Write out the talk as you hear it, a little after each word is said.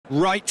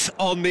Right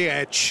on the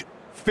edge.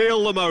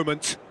 Feel the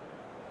moment.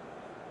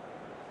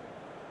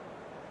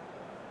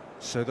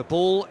 So the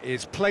ball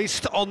is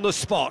placed on the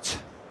spot.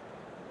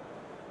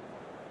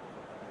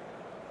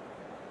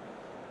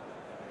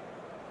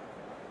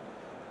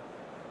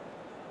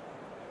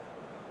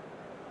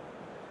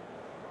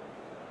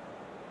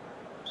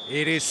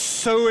 It is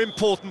so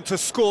important to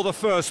score the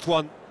first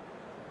one.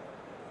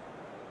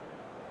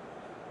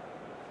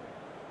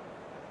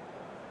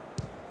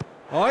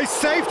 Oh, he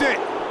saved it!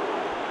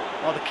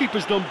 Oh, the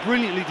keeper's done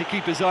brilliantly to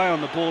keep his eye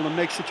on the ball and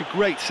make such a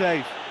great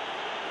save.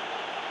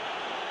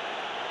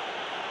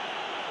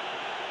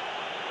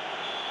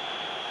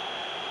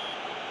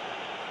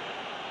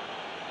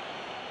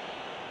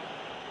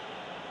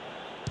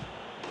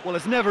 Well,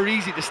 it's never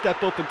easy to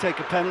step up and take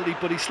a penalty,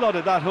 but he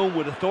slotted that home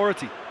with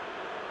authority.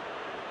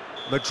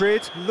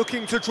 Madrid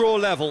looking to draw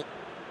level.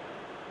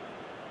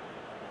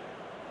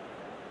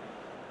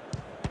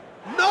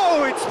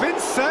 No, it's been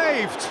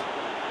saved!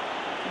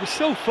 He was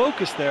so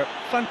focused there.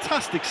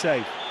 Fantastic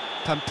save.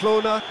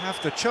 Pamplona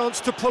have the chance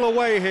to pull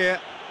away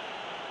here.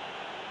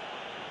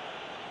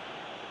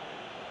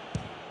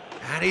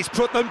 And he's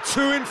put them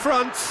two in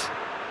front.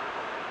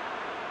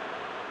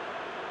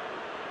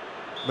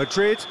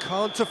 Madrid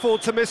can't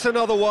afford to miss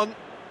another one.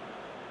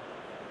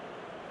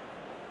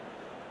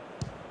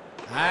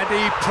 And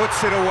he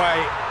puts it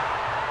away.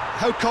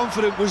 How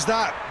confident was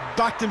that?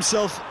 Backed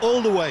himself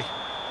all the way.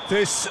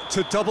 This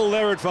to double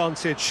their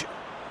advantage.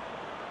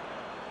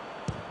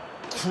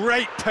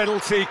 Great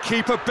penalty,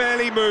 keeper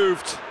barely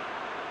moved.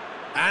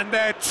 And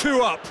they're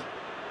two up.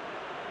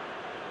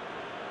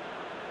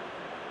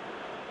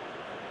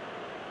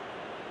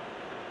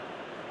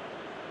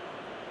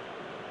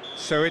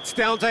 So it's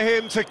down to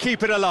him to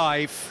keep it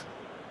alive.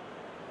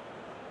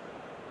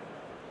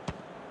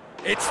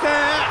 It's there,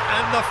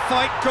 and the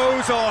fight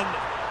goes on.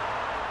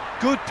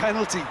 Good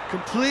penalty,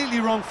 completely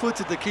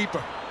wrong-footed the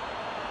keeper.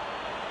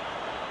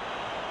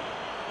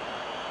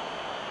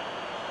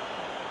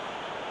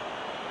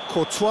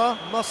 Courtois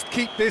must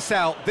keep this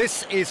out.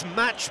 This is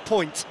match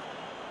point.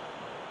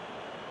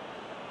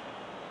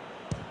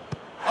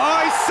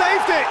 Oh, he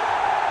saved it!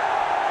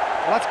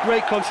 Well, that's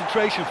great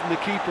concentration from the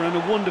keeper and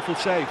a wonderful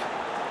save.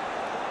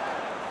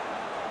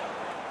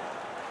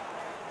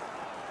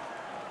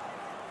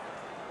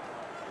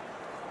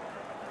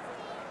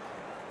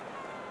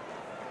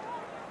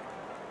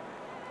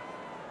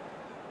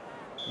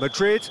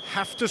 Madrid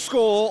have to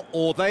score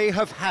or they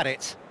have had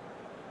it.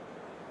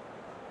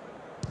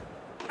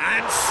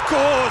 And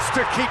scores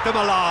to keep them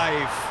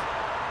alive.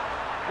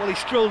 Well, he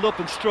strolled up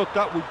and struck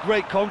that with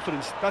great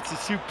confidence. That's a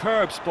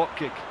superb spot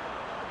kick.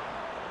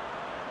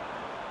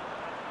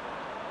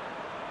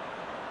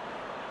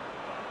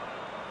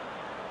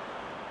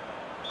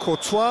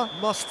 Courtois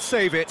must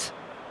save it.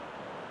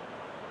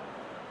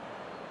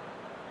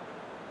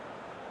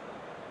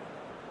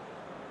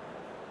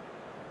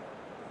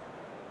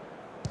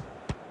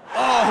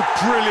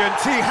 Oh, brilliant!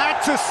 He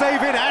had to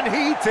save it, and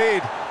he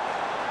did.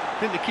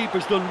 I think the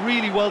keeper's done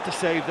really well to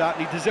save that,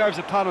 and he deserves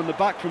a pat on the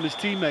back from his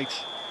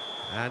teammates.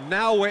 And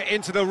now we're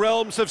into the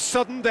realms of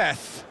sudden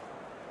death.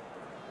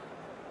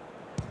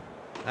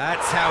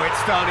 That's how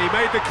it's done. He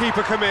made the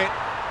keeper commit.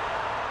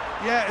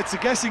 Yeah, it's a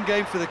guessing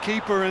game for the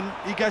keeper, and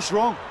he guessed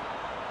wrong.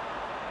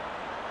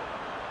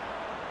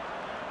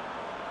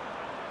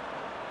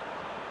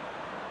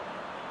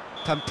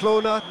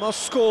 Pamplona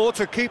must score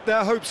to keep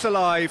their hopes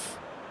alive.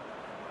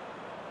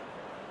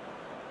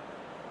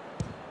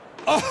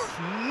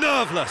 Oh,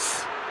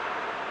 nerveless.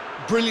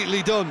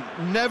 Brilliantly done.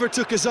 Never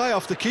took his eye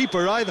off the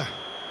keeper either.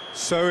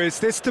 So is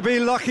this to be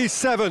lucky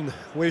 7?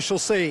 We shall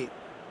see.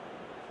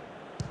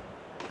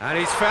 And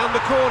he's found the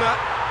corner.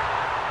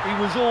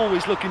 He was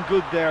always looking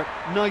good there.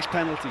 Nice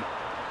penalty.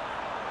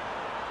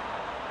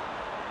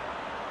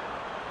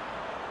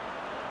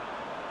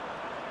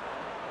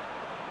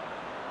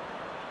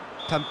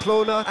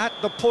 Pamplona at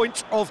the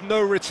point of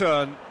no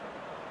return.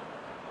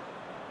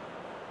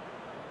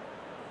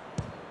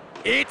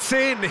 It's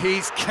in,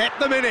 he's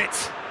kept them in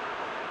it.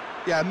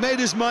 Yeah, made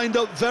his mind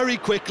up very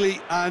quickly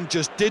and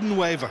just didn't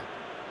waver.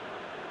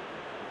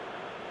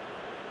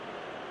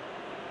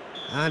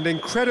 And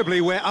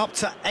incredibly, we're up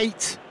to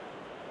 8.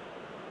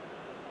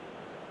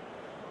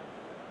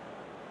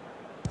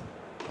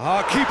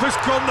 Our keeper's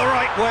gone the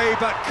right way,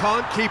 but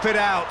can't keep it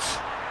out.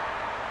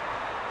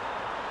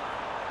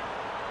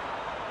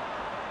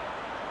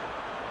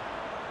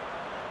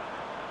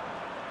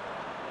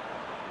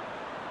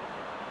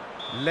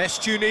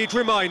 Lest you need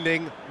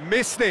reminding,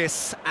 miss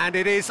this and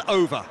it is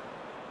over.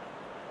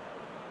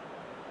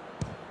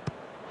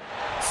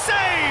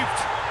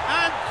 Saved!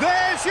 And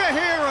there's your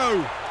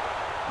hero!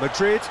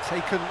 Madrid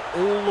taken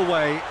all the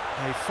way.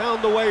 They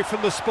found the way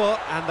from the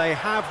spot and they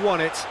have won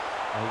it.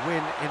 A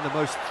win in the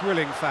most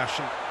thrilling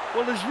fashion.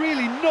 Well, there's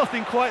really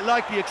nothing quite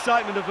like the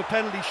excitement of a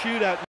penalty shootout.